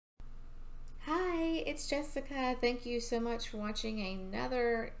it's Jessica. Thank you so much for watching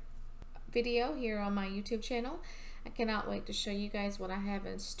another video here on my YouTube channel. I cannot wait to show you guys what I have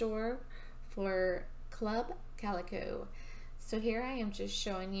in store for Club Calico. So here I am just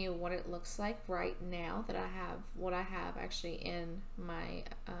showing you what it looks like right now that I have what I have actually in my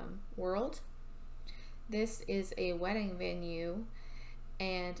world. This is a wedding venue,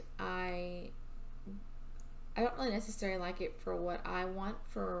 and I don't really necessarily like it for what I want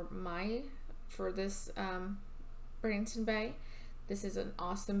for this Bradenton Bay. This is an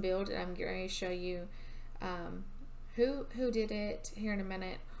awesome build, and I'm going to show you who did it here in a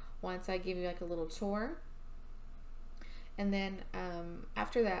minute once I give you like a little tour. And then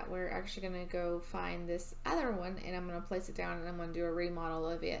after that, we're actually going to go find this other one, and I'm going to place it down, and I'm going to do a remodel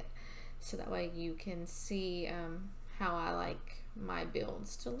of it, so that way you can see how I like my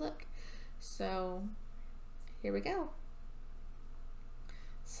builds to look. So here we go.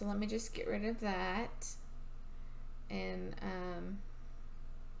 So let me just get rid of that and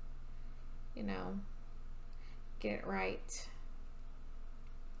you know, get it right.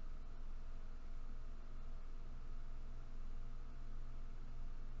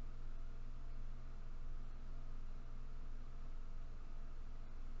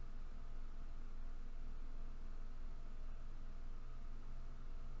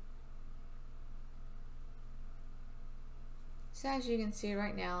 So as you can see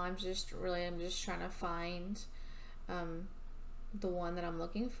right now, I'm just trying to find the one that I'm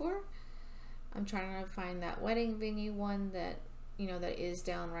looking for. I'm trying to find that wedding venue one that, you know, that is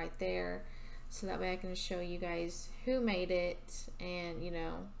down right there, so that way I can show you guys who made it and, you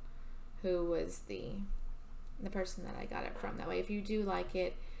know, who was the person that I got it from. That way if you do like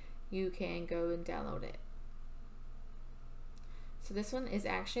it, you can go and download it. So this one is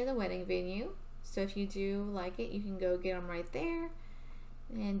actually the wedding venue. So if you do like it, you can go get them right there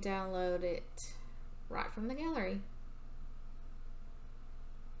and download it right from the gallery.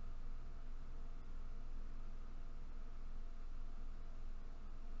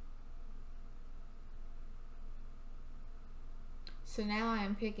 So now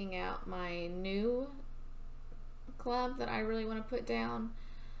I'm picking out my new club that I really want to put down.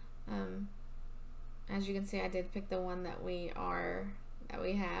 As you can see, I did pick the one that we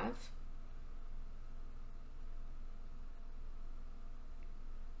have.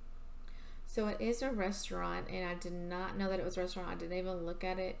 So it is a restaurant, and I did not know that it was a restaurant. I didn't even look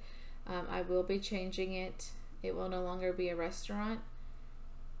at it. I will be changing it. It will no longer be a restaurant.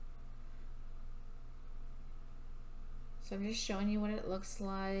 So I'm just showing you what it looks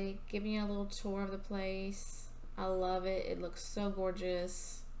like, giving you a little tour of the place. I love it. It looks so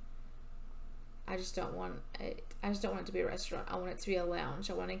gorgeous. I just don't want it to be a restaurant. I want it to be a lounge.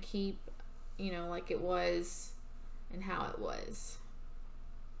 I want to keep, you know, like it was and how it was.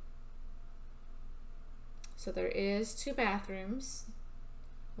 So there is 2 bathrooms.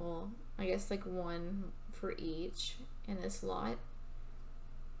 Well, I guess like 1 for each in this lot.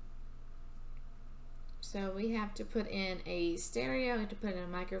 So we have to put in a stereo, we have to put in a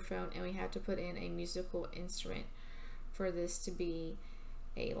microphone, and we have to put in a musical instrument for this to be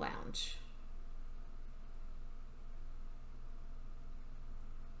a lounge.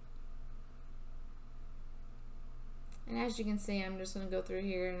 And as you can see, I'm just going to go through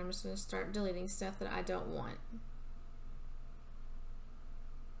here and I'm just going to start deleting stuff that I don't want.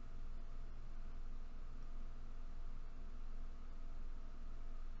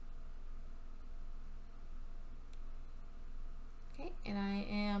 Okay, and I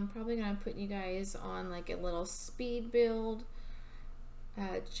am probably going to put you guys on like a little speed build,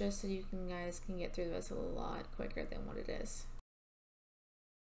 just so you guys can get through this a lot quicker than what it is.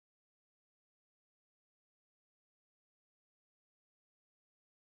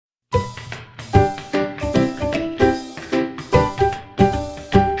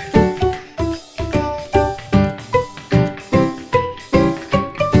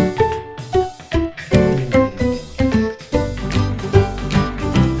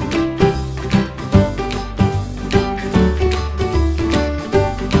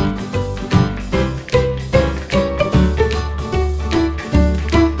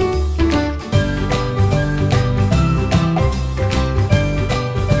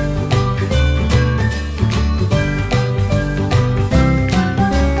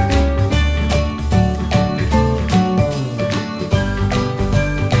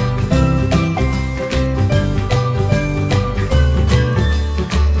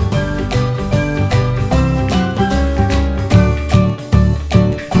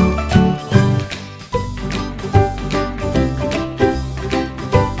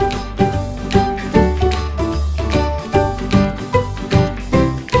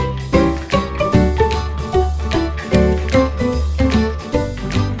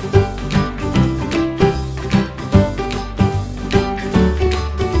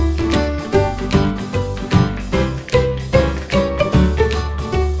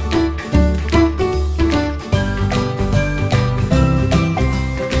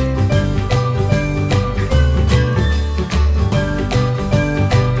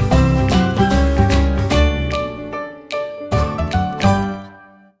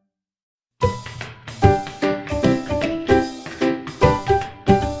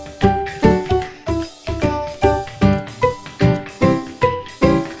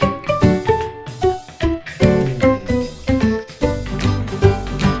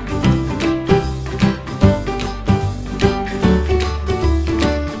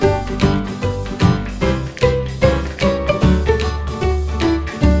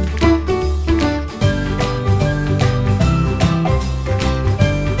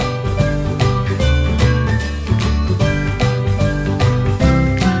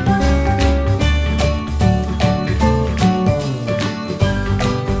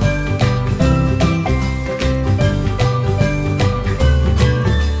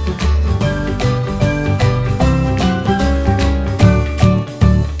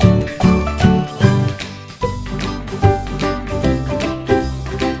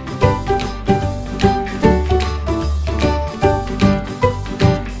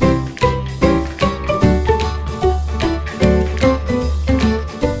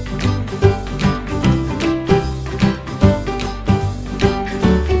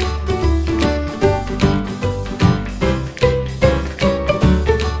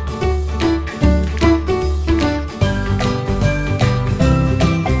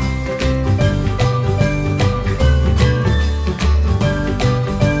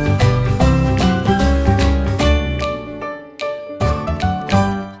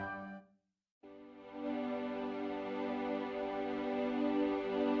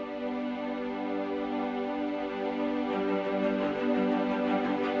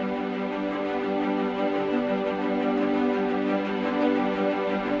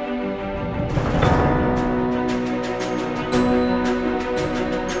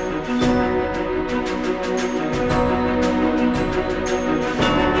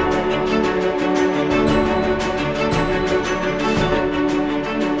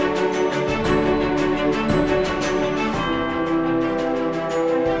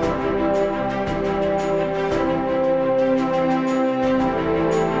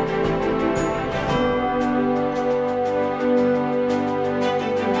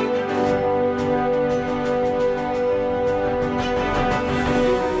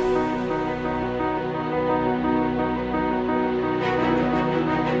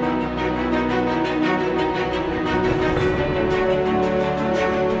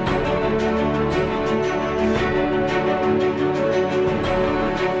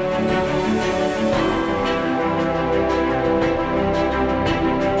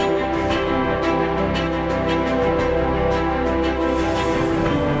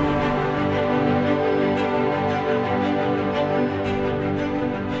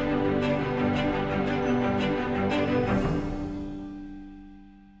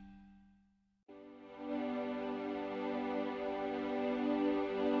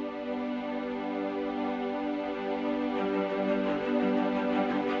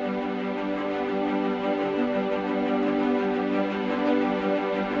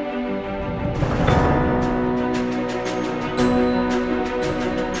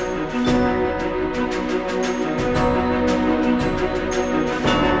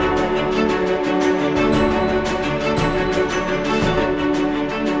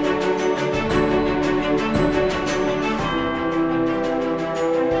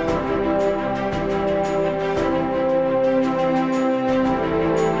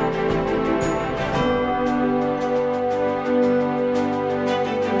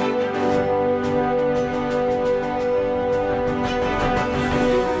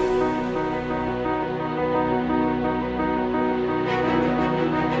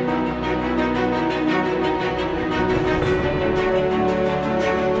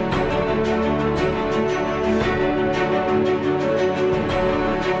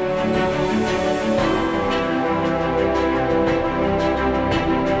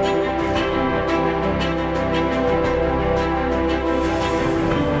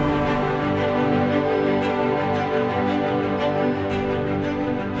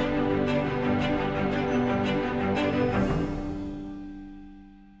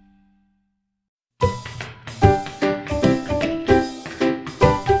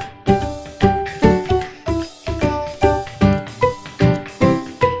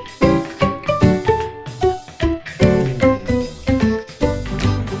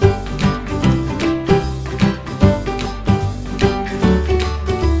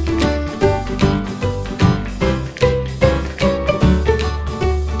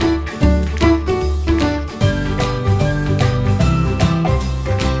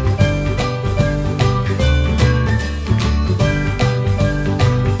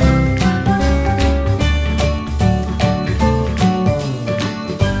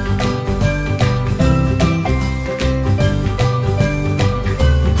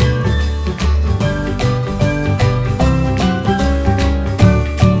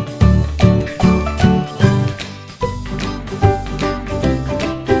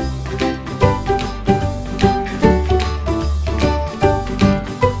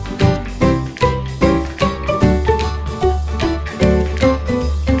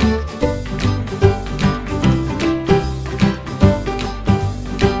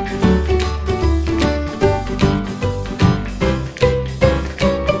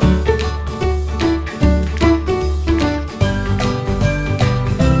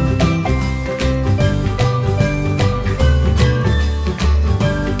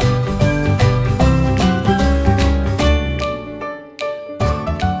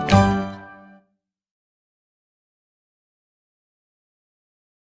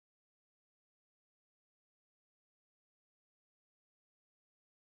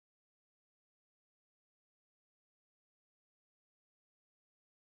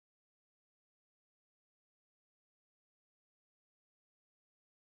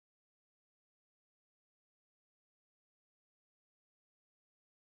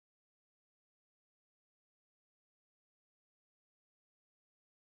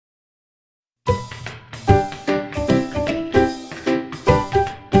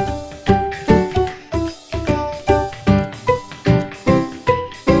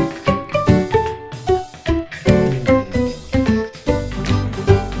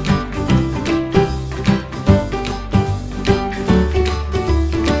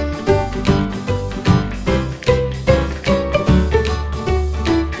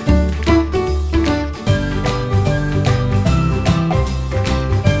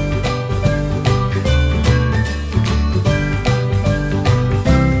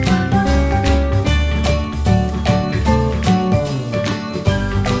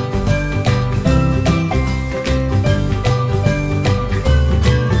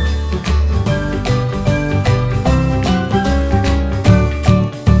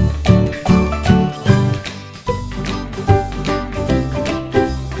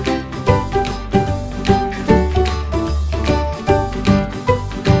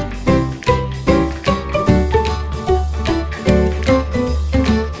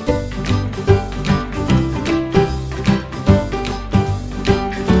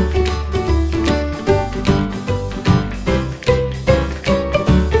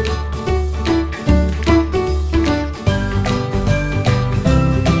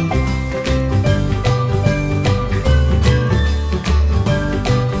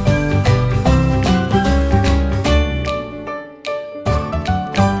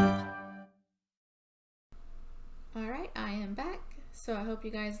 So I hope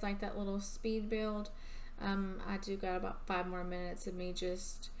you guys like that little speed build. I do got about 5 more minutes of me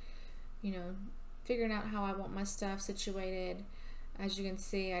just, you know, figuring out how I want my stuff situated. As you can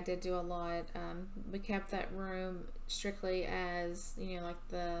see, I did do a lot. We kept that room strictly as, you know, like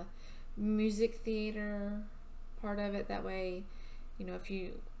the music theater part of it. That way, you know, if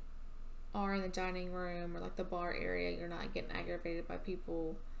you are in the dining room or like the bar area, you're not getting aggravated by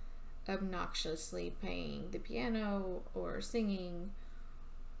people obnoxiously playing the piano or singing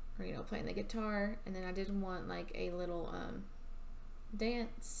or, you know, playing the guitar. And then I didn't want like a little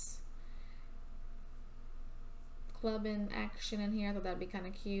dance clubbing action in here. I thought that'd be kind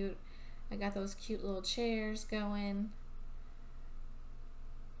of cute. I got those cute little chairs going.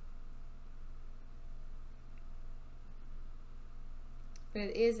 But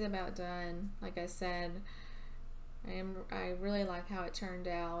it is about done. Like I said, I really like how it turned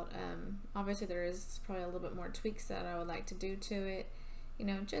out. Obviously there is probably a little bit more tweaks that I would like to do to it, you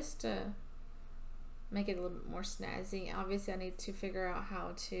know, just to make it a little bit more snazzy. Obviously I need to figure out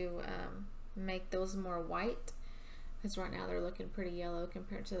how to make those more white, because right now they're looking pretty yellow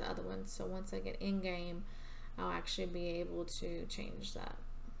compared to the other ones. So once I get in game, I'll actually be able to change that.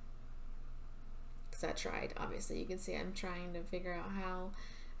 I tried. Obviously you can see I'm trying to figure out how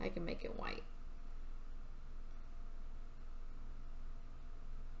I can make it white.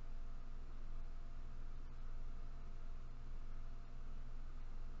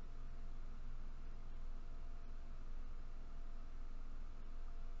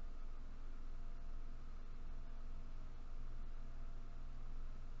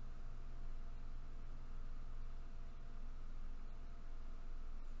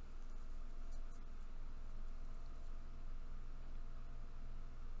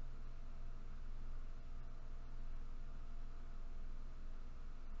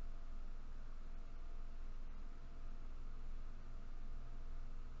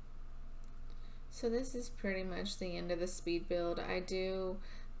 So this is pretty much the end of the speed build. I do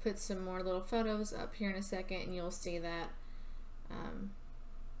put some more little photos up here in a second, and you'll see that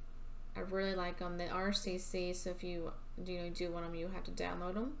I really like them. The RCC, so if you do want them, you have to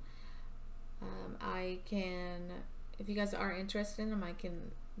download them. I can, if you guys are interested in them, I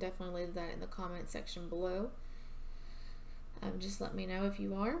can definitely leave that in the comment section below. Just let me know if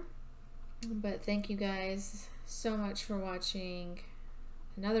you are. But thank you guys so much for watching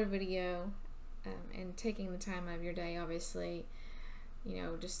another video. And taking the time out of your day, obviously, you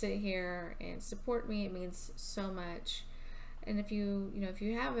know, just sit here and support me. It means so much. And if you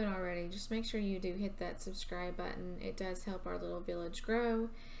haven't already, just make sure you do hit that subscribe button. It does help our little village grow.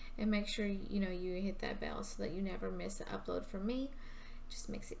 And make sure you hit that bell so that you never miss an upload from me. It just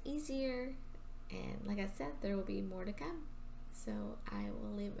makes it easier. And like I said, there will be more to come. So I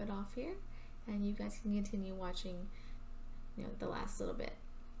will leave it off here, and you guys can continue watching, you know, the last little bit.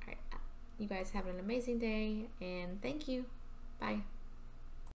 All right. You guys have an amazing day, and thank you. Bye.